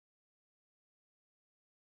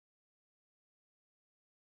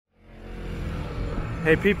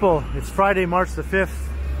Hey people, it's Friday, March the 5th,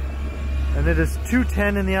 and it is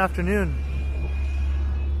 2:10 in the afternoon,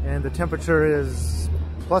 and the temperature is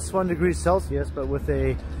 +1 degree Celsius, but with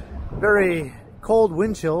a very cold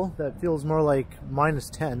wind chill that feels more like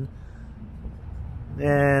 -10.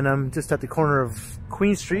 And I'm just at the corner of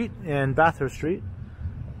Queen Street and Bathurst Street,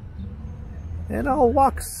 and I'll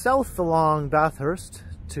walk south along Bathurst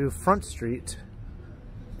to Front Street,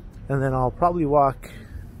 and then I'll probably walk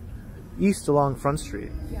east along Front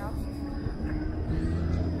Street. Yeah.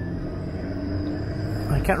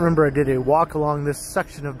 I can't remember I did a walk along this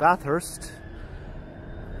section of Bathurst.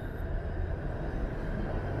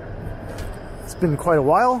 It's been quite a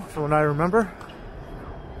while from what I remember.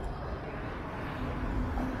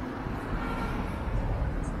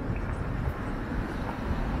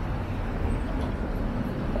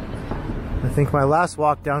 I think my last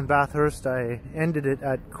walk down Bathurst, I ended it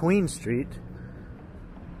at Queen Street.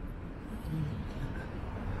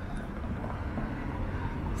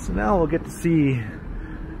 So now we'll get to see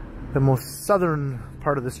the most southern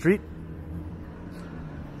part of the street.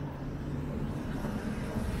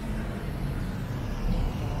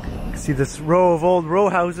 You can see this row of old row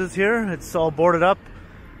houses here. It's all boarded up,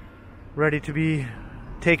 ready to be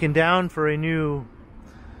taken down for a new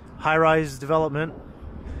high-rise development.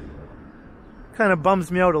 Kind of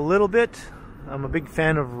bums me out a little bit. I'm a big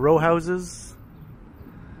fan of row houses.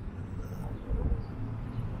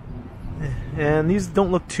 And these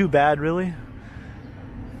don't look too bad, really.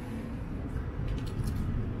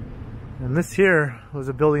 And this here was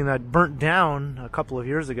a building that burnt down a couple of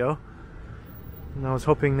years ago. And I was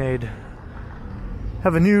hoping they'd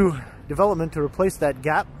have a new development to replace that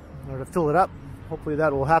gap, or to fill it up. Hopefully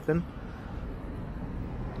that will happen.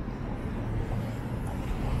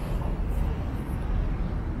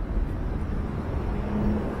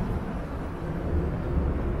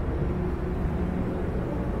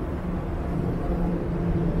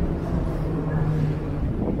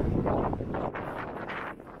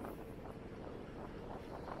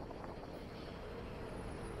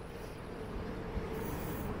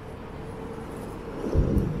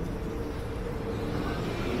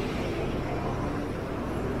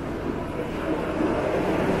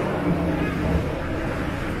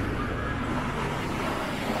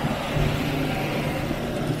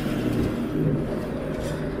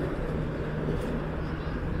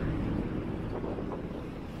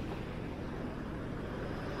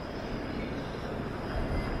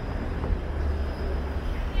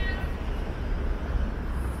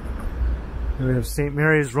 We have St.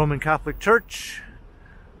 Mary's Roman Catholic Church.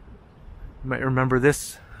 You might remember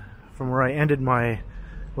this from where I ended my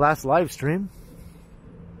last live stream.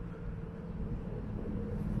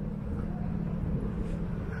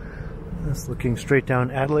 That's looking straight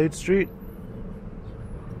down Adelaide Street.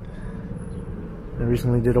 I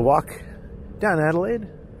recently did a walk down Adelaide.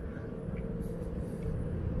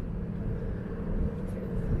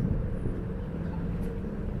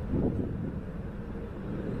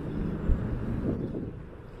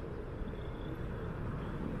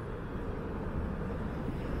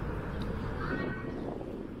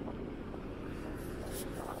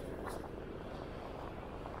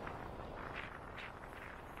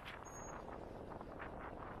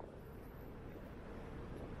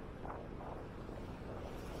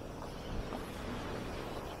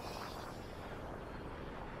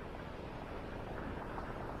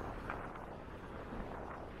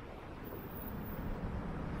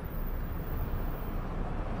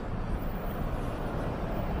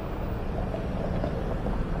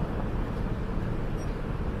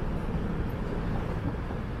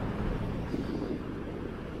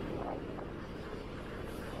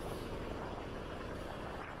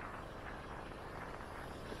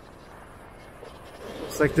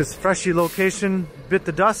 Looks like this Freshie location bit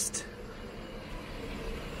the dust.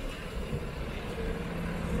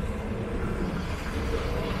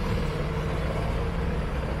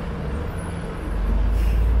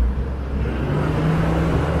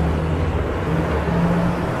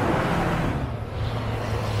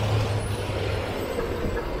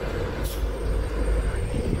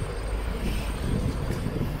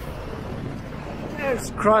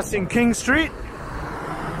 It's crossing King Street.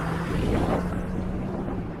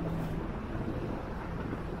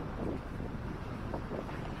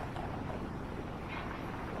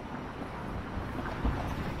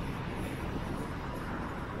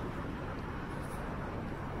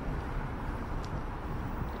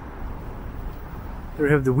 There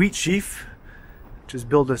we have the Wheat Sheaf, which is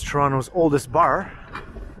billed as Toronto's oldest bar.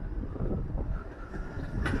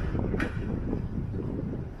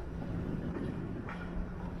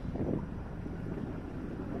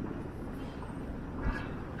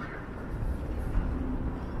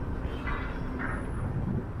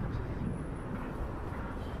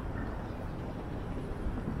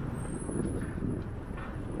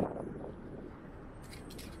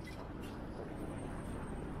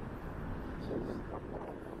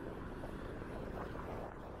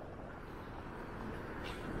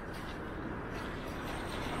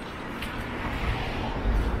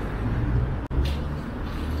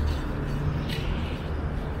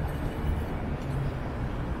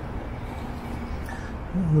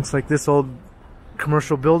 Looks like this old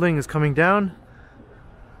commercial building is coming down.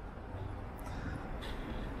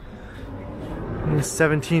 A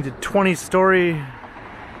 17 to 20 story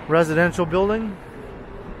residential building.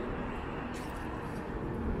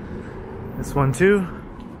 This one too.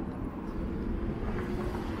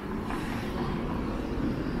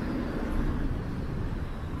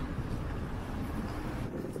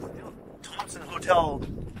 Thompson Hotel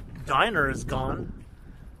Diner is gone,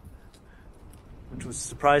 which was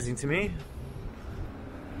surprising to me.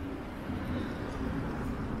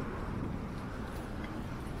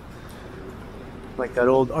 Like that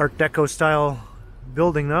old Art Deco style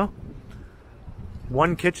building though.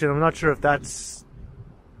 One kitchen, I'm not sure if that's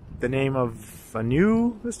the name of a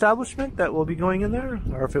new establishment that will be going in there,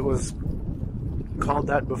 or if it was called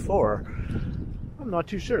that before. I'm not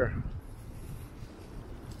too sure.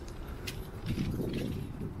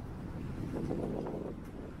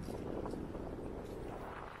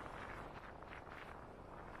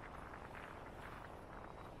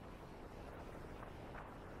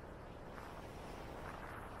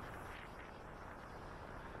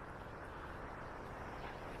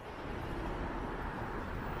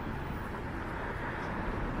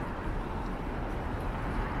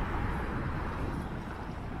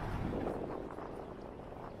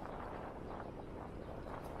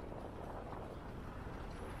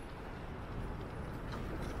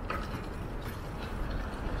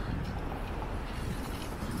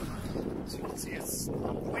 As you can see, it's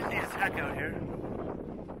windy as heck out here.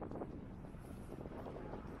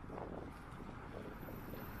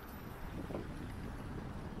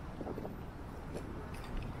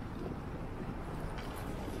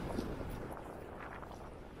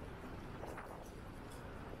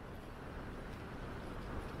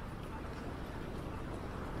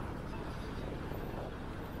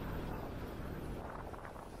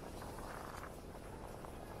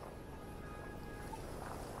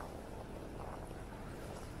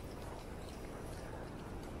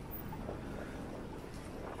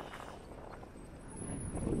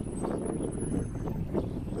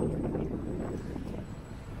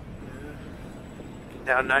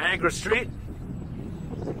 Down Niagara Street.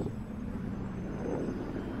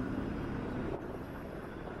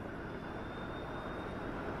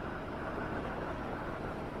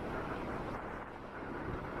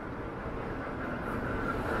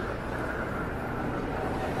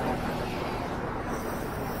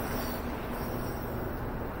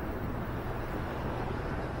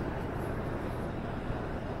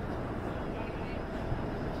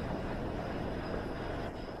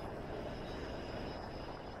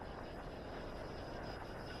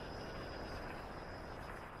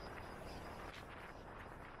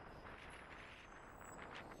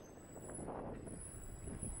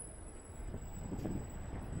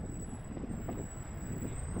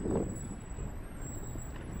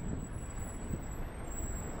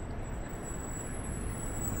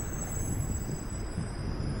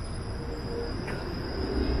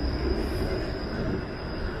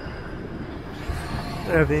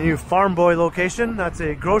 They have the new Farm Boy location. That's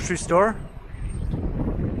a grocery store.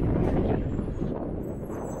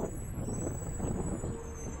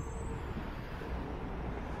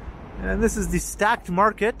 And this is the Stacked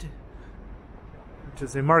Market, which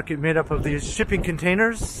is a market made up of these shipping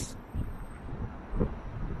containers.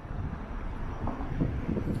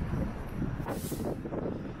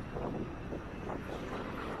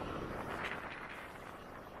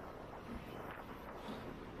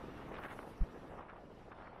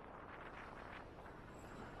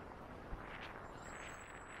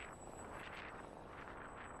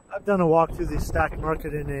 I've done a walk through the Stacked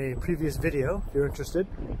Market in a previous video, if you're interested.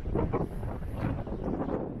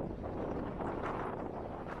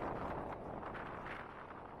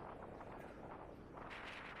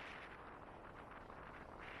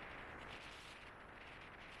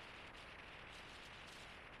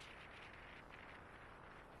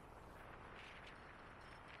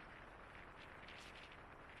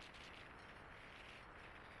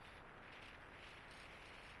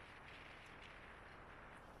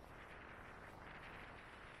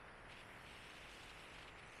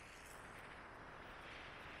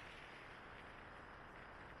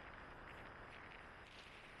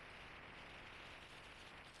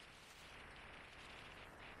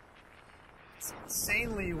 It's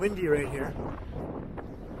insanely windy right here.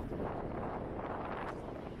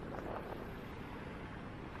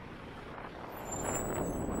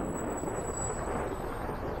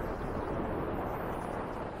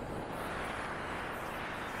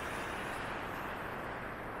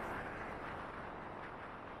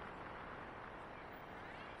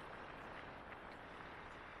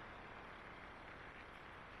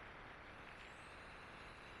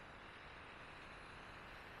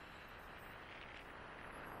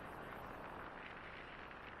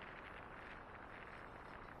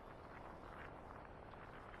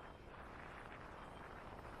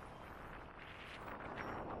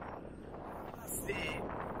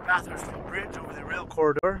 Bathurst Bridge over the rail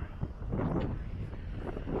corridor.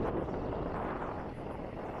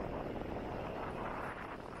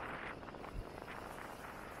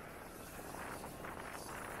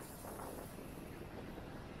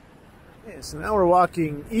 Okay, so now we're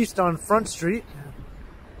walking east on Front Street.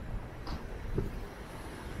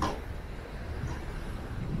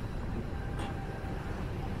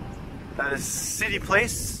 That is City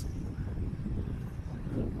Place,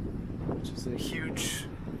 which is a huge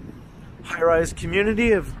high-rise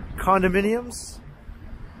community of condominiums.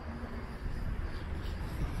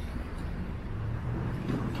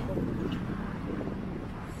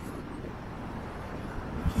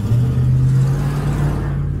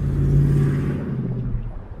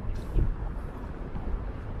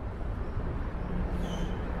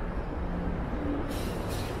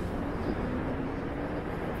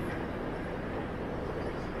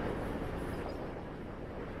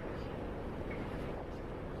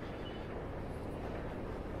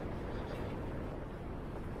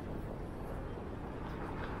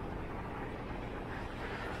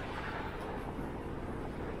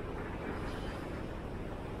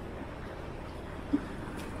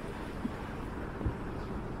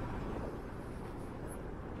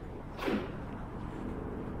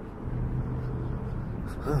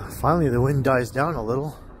 Finally the wind dies down a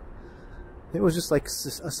little. It was just like a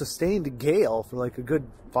sustained gale for like a good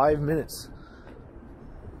 5 minutes.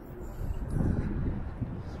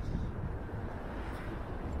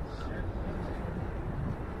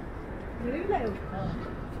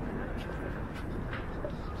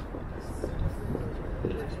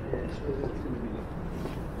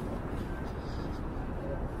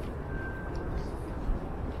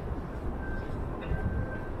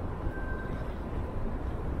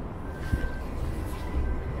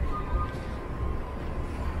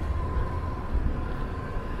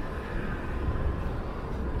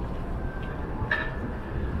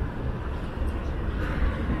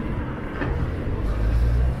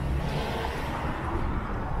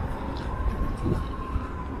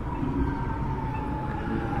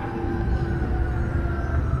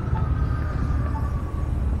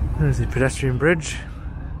 There's the pedestrian bridge.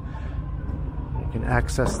 You can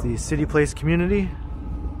access the City Place community.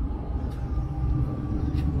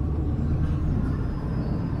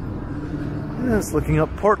 And it's looking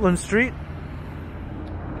up Portland Street.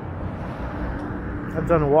 I've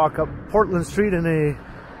done a walk up Portland Street in a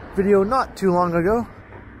video not too long ago.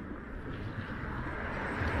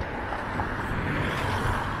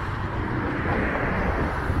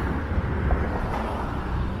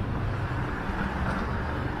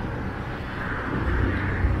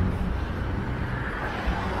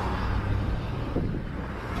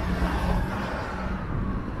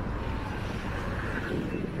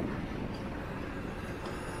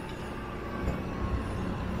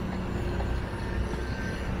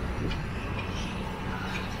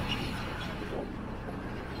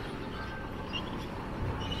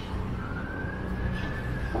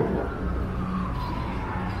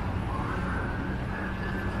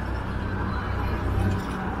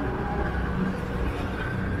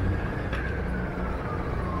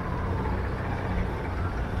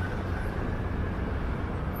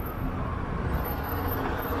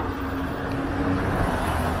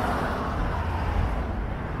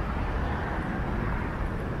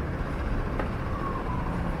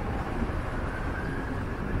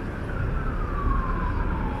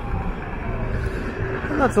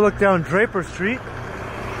 Not to look down Draper Street,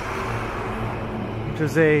 which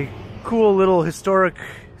is a cool little historic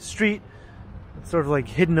street. It's sort of like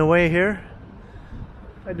hidden away here.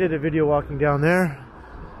 I did a video walking down there.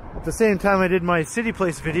 At the same time I did my City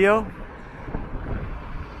Place video.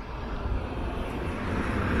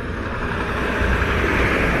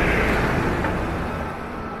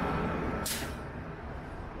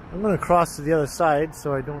 I'm going to cross to the other side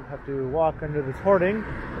so I don't have to walk under this hoarding.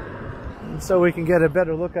 And so we can get a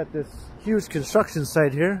better look at this huge construction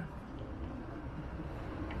site here.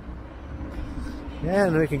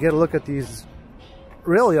 And we can get a look at these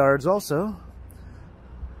rail yards also.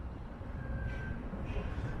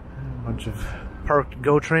 A bunch of parked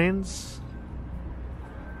GO trains.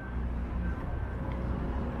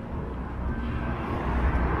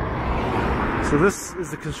 So this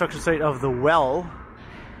is the construction site of the Well,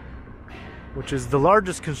 which is the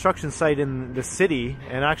largest construction site in the city,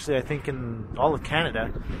 and actually I think in all of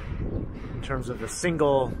Canada, in terms of a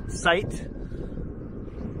single site.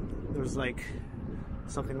 There's like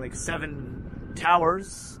something like 7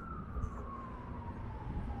 towers,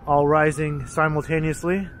 all rising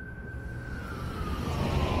simultaneously.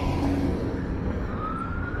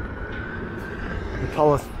 The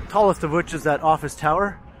tallest of which is that office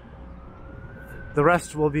tower. The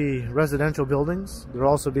rest will be residential buildings. There will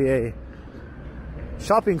also be a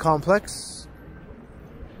shopping complex.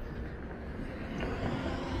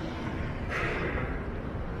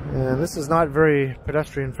 And this is not very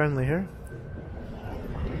pedestrian friendly here.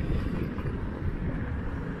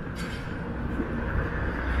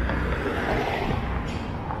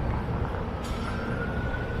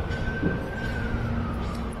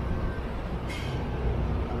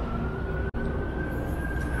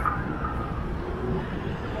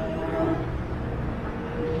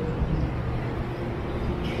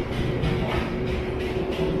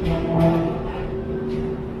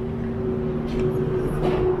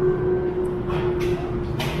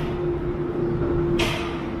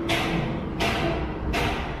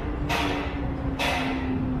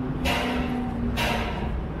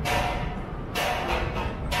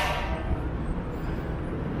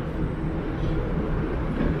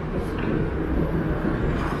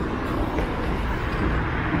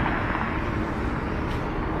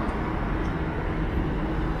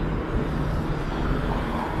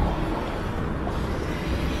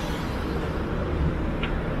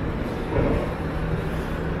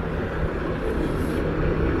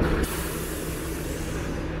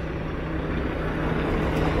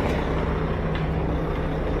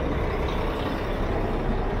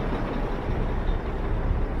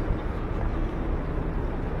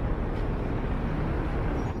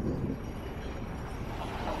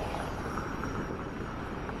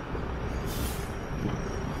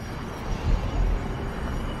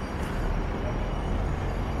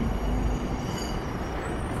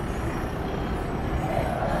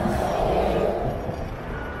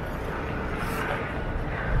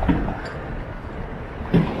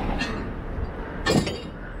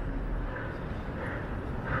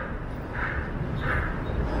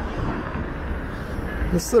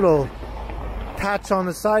 This little patch on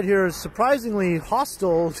the side here is surprisingly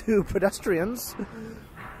hostile to pedestrians.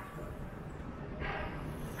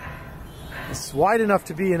 It's wide enough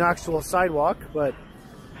to be an actual sidewalk, but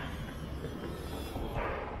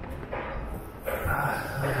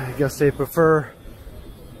I guess they prefer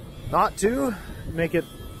not to, make it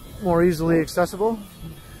more easily accessible.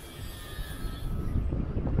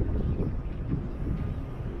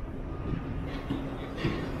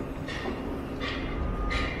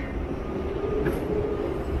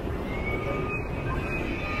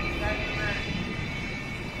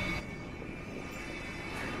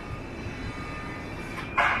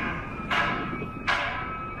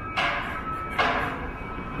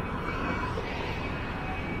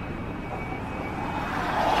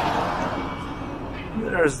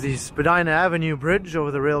 There's the Spadina Avenue Bridge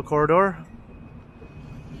over the rail corridor.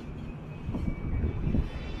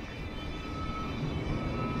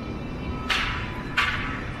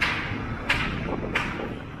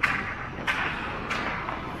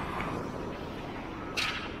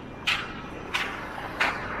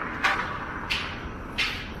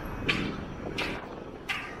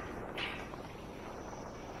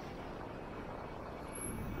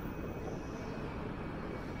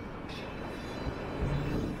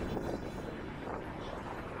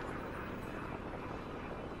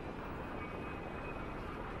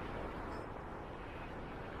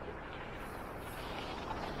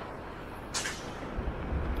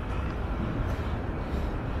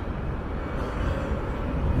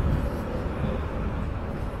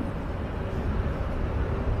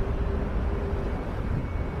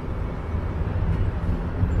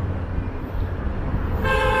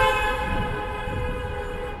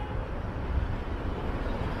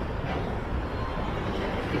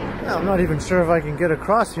 I'm not even sure if I can get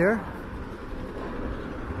across here.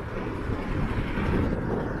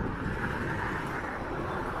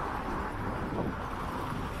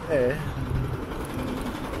 Okay.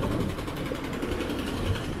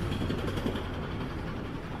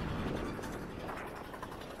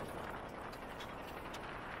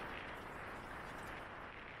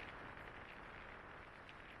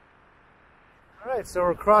 All right, so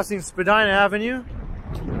we're crossing Spadina Avenue.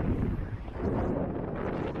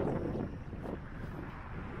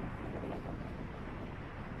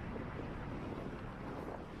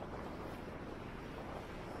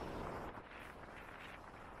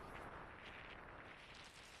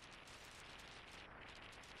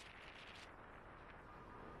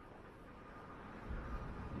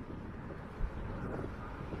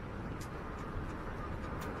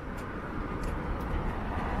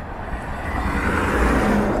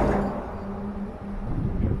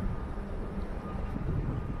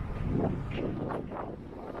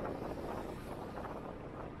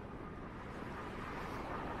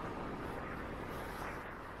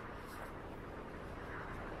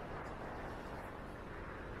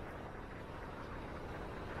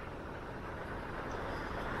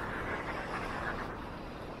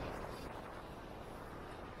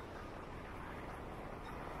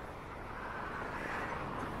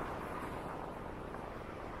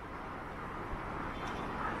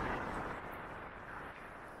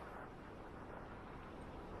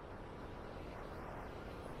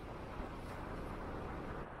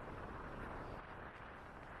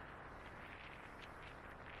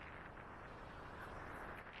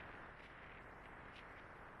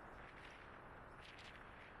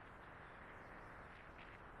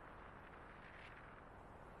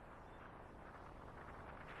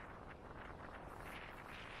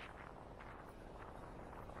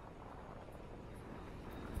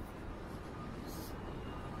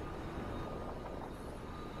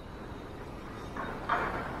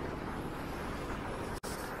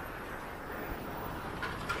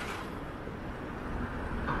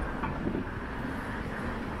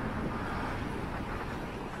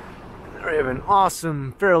 There we have an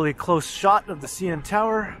awesome, fairly close shot of the CN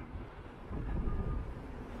Tower.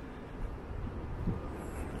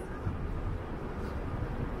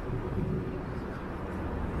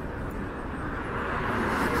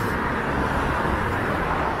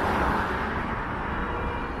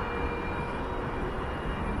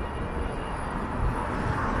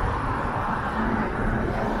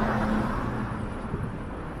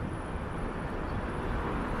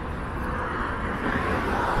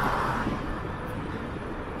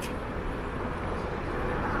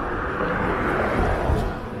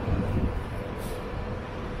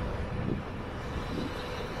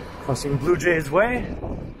 Crossing Blue Jays Way.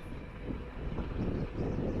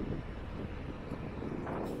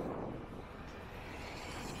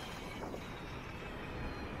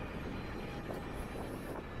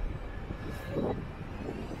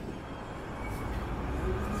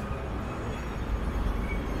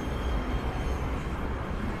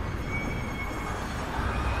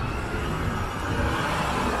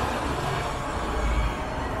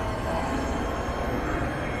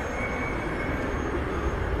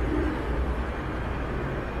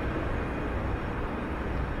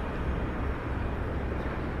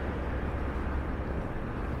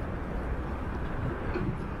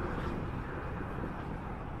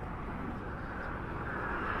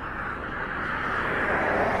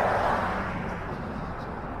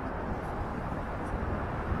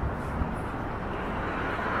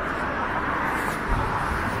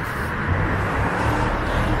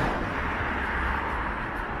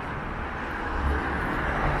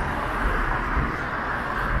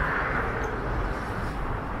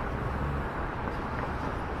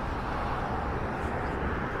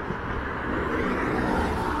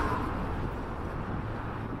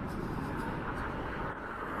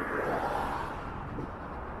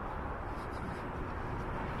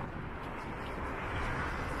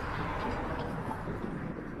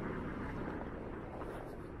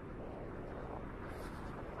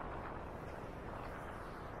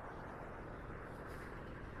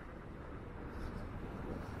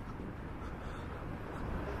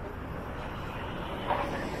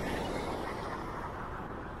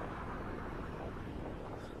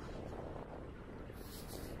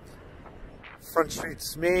 Front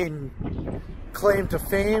Street's main claim to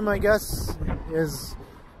fame, I guess, is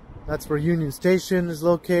that's where Union Station is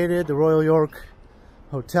located, the Royal York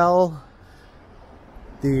Hotel,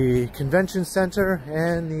 the Convention Center,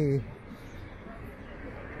 and the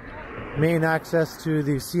main access to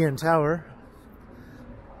the CN Tower.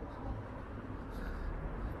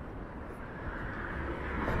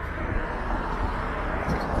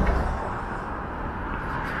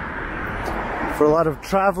 For a lot of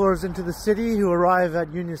travelers into the city who arrive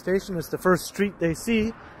at Union Station, it's the first street they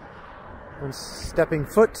see when stepping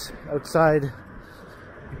foot outside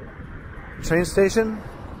the train station.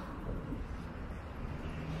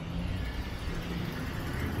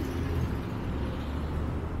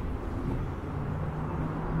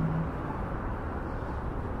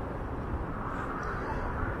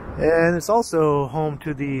 And it's also home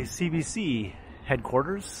to the CBC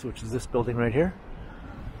headquarters, which is this building right here.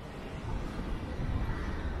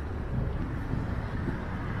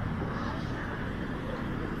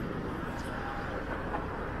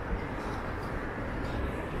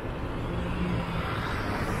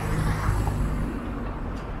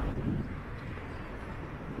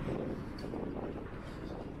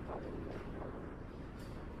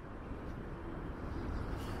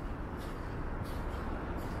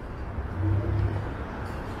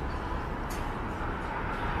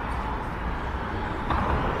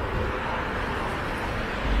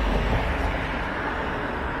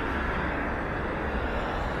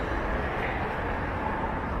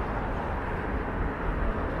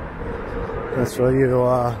 That's where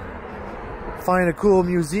you find a cool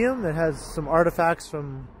museum that has some artifacts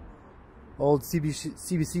from old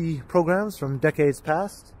CBC programs from decades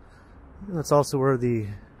past. And that's also where the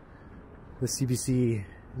CBC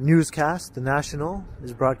newscast, the National,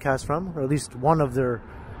 is broadcast from, or at least one of their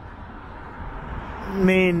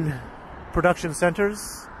main production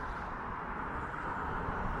centers.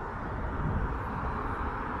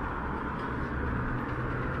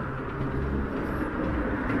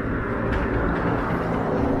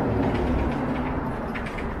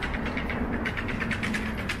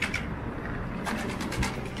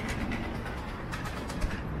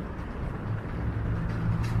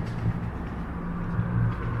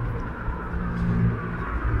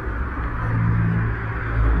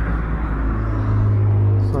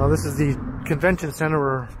 This is the convention center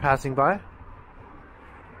we're passing by.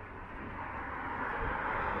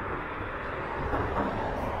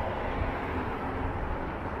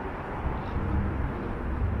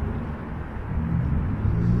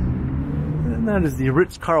 that is the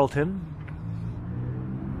Ritz-Carlton.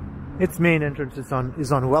 Its main entrance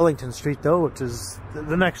is on Wellington Street though, which is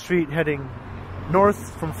the next street heading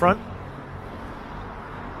north from front.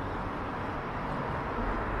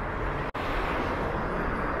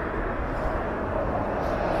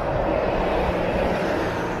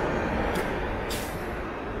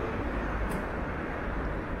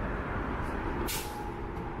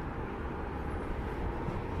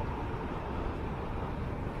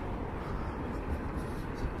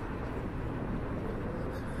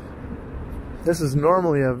 This is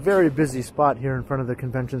normally a very busy spot here in front of the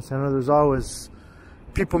convention center. There's always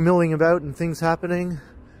people milling about and things happening.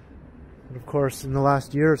 And of course, in the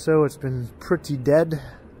last year or so, it's been pretty dead.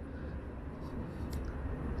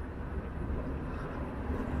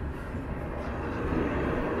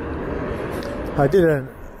 I did a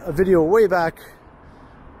video way back,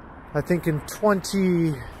 I think in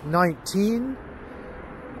 2019,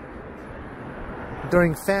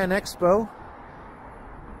 during Fan Expo,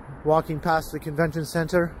 walking past the convention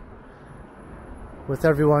center with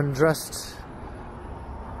everyone dressed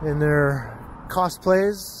in their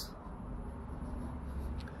cosplays.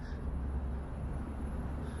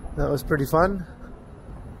 That was pretty fun.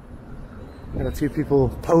 Had a few people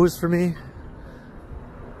pose for me.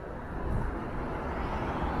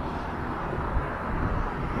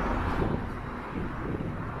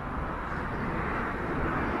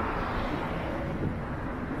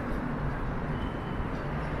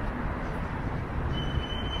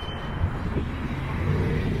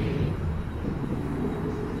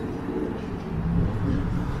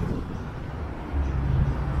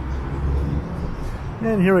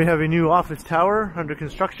 And here we have a new office tower under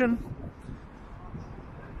construction.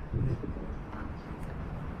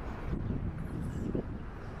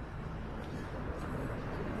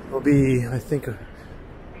 It'll be, I think,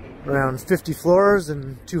 around 50 floors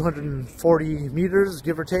and 240 meters,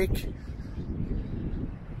 give or take.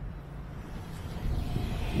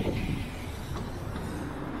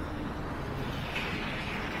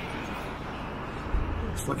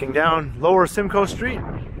 Just looking down lower Simcoe Street.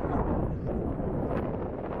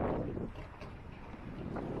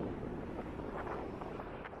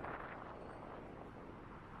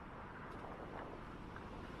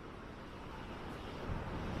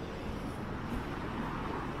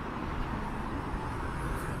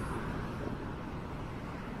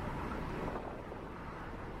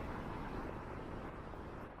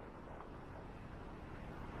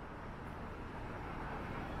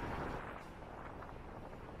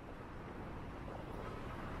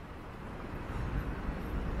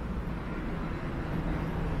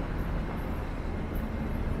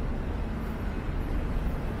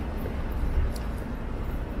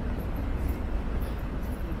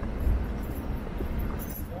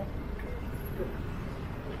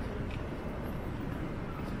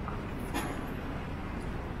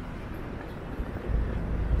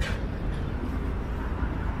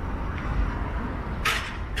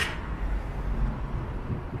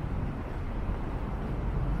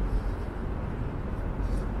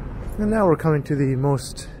 And now we're coming to the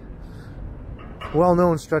most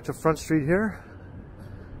well-known stretch of Front Street here.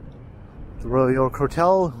 The Royal York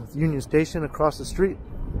Hotel with Union Station across the street.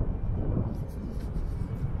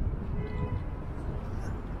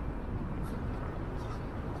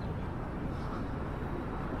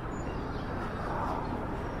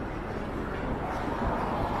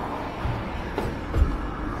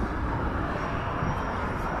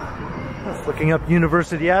 Just looking up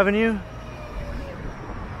University Avenue.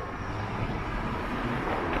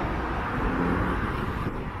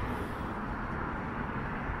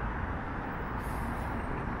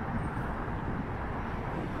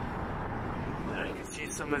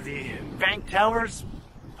 Some of the bank towers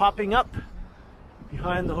popping up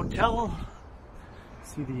behind the hotel.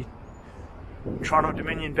 See the Toronto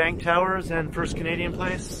Dominion Bank Towers and First Canadian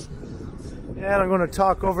Place. And I'm going to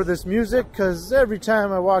talk over this music because every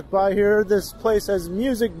time I walk by here, this place has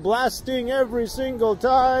music blasting every single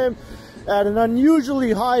time at an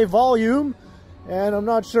unusually high volume. And I'm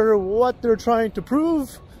not sure what they're trying to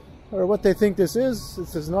prove or what they think this is.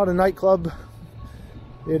 This is not a nightclub.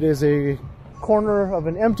 It is a corner of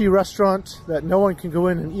an empty restaurant that no one can go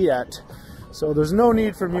in and eat at. So there's no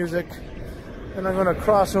need for music. And I'm going to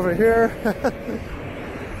cross over here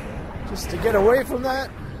just to get away from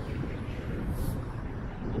that.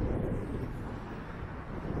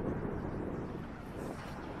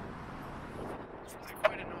 It's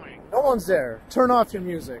quite annoying. No one's there. Turn off your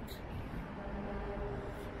music.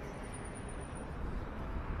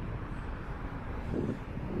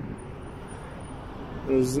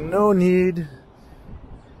 There's no need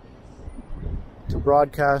to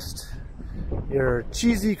broadcast your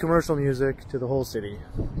cheesy commercial music to the whole city.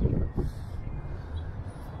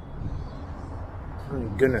 Oh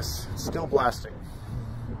my goodness, it's still blasting.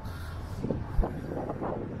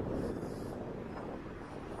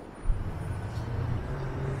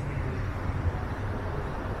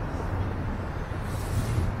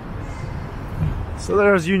 So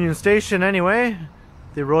there's Union Station anyway,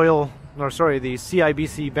 the the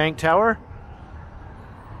CIBC Bank Tower.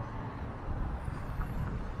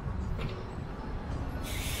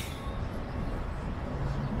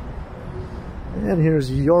 And here's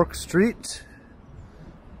York Street.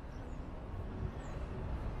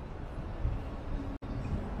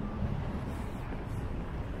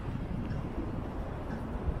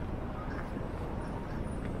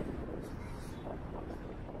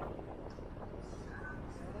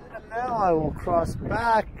 Now I will cross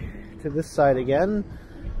back to this side again,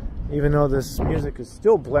 even though this music is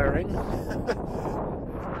still blaring. Can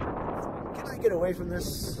I get away from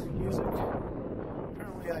this music?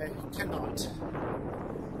 Apparently I cannot.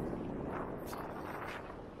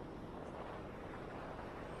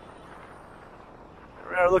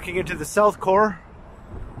 We are looking into the South Core.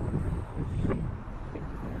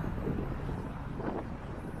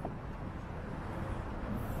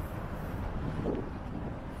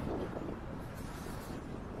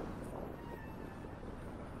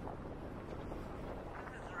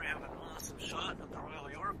 Shot of the Royal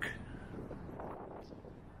York.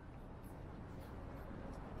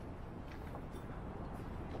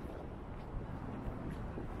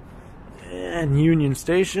 And Union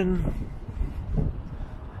Station.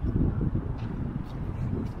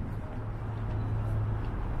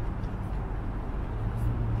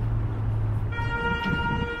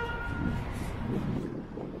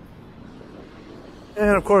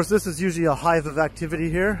 And of course, this is usually a hive of activity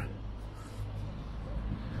here.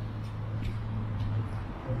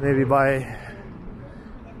 Maybe by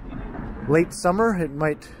late summer it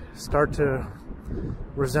might start to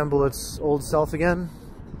resemble its old self again.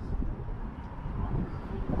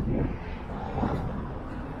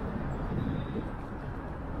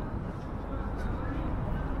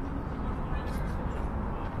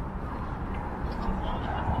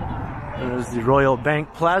 There's the Royal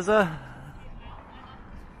Bank Plaza.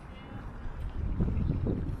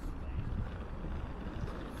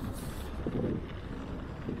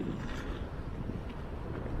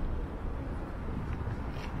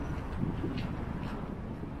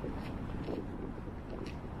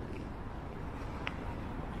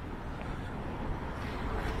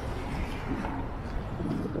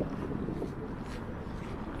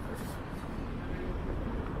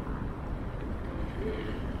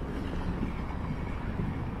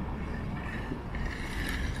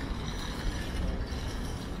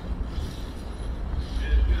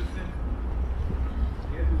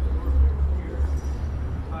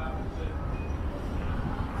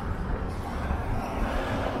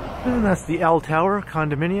 And that's the L Tower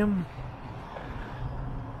condominium.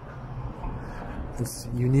 This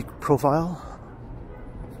unique profile.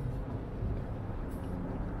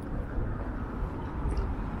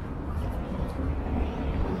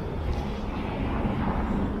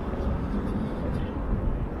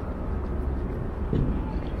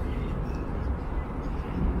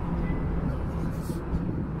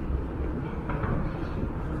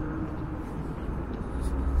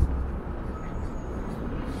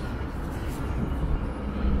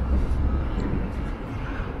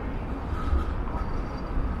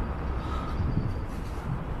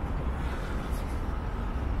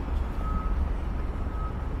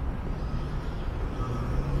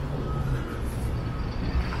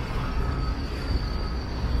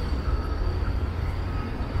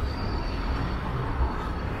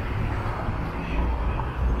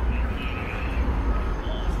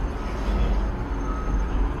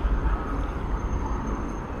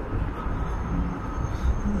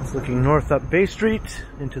 Looking north up Bay Street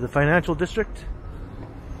into the financial district.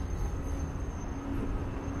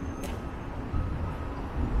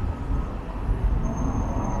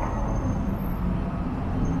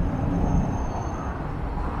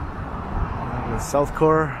 The South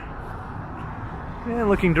Core. And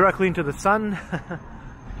looking directly into the sun.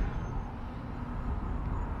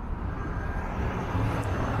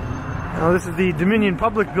 Now this is the Dominion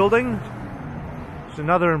Public Building. It's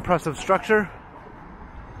another impressive structure.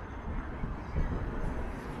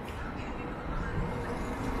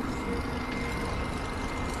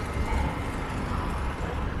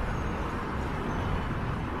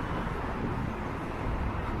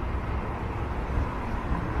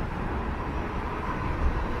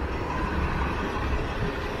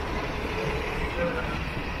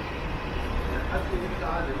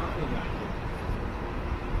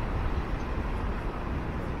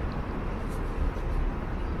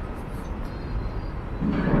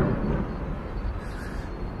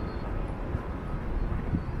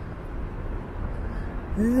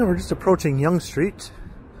 And we're just approaching Yonge Street,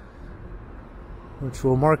 which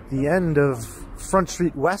will mark the end of Front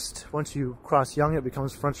Street West. Once you cross Yonge, it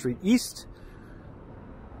becomes Front Street East.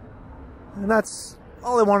 And that's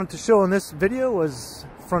all I wanted to show in this video, was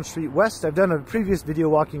Front Street West. I've done a previous video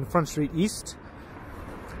walking Front Street East.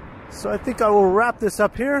 So I think I will wrap this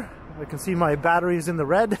up here. I can see my batteries in the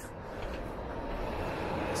red.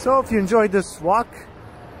 So if you enjoyed this walk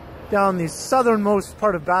down the southernmost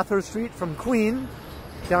part of Bathurst Street from Queen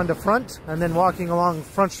down to Front, and then walking along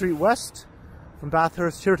Front Street West from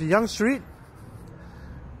Bathurst here to Yonge Street,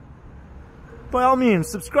 by all means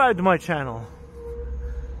subscribe to my channel.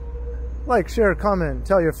 Like, share, comment,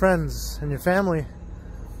 tell your friends and your family,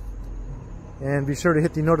 and be sure to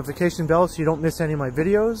hit the notification bell so you don't miss any of my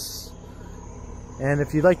videos. And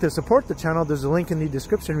if you'd like to support the channel, there's a link in the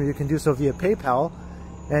description where you can do so via PayPal,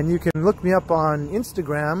 and you can look me up on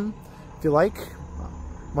Instagram if you like.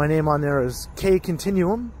 My name on there is K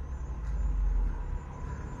Continuum.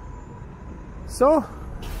 So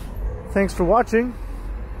thanks for watching,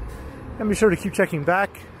 and be sure to keep checking back,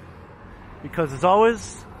 because as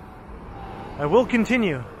always, I will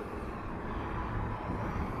continue.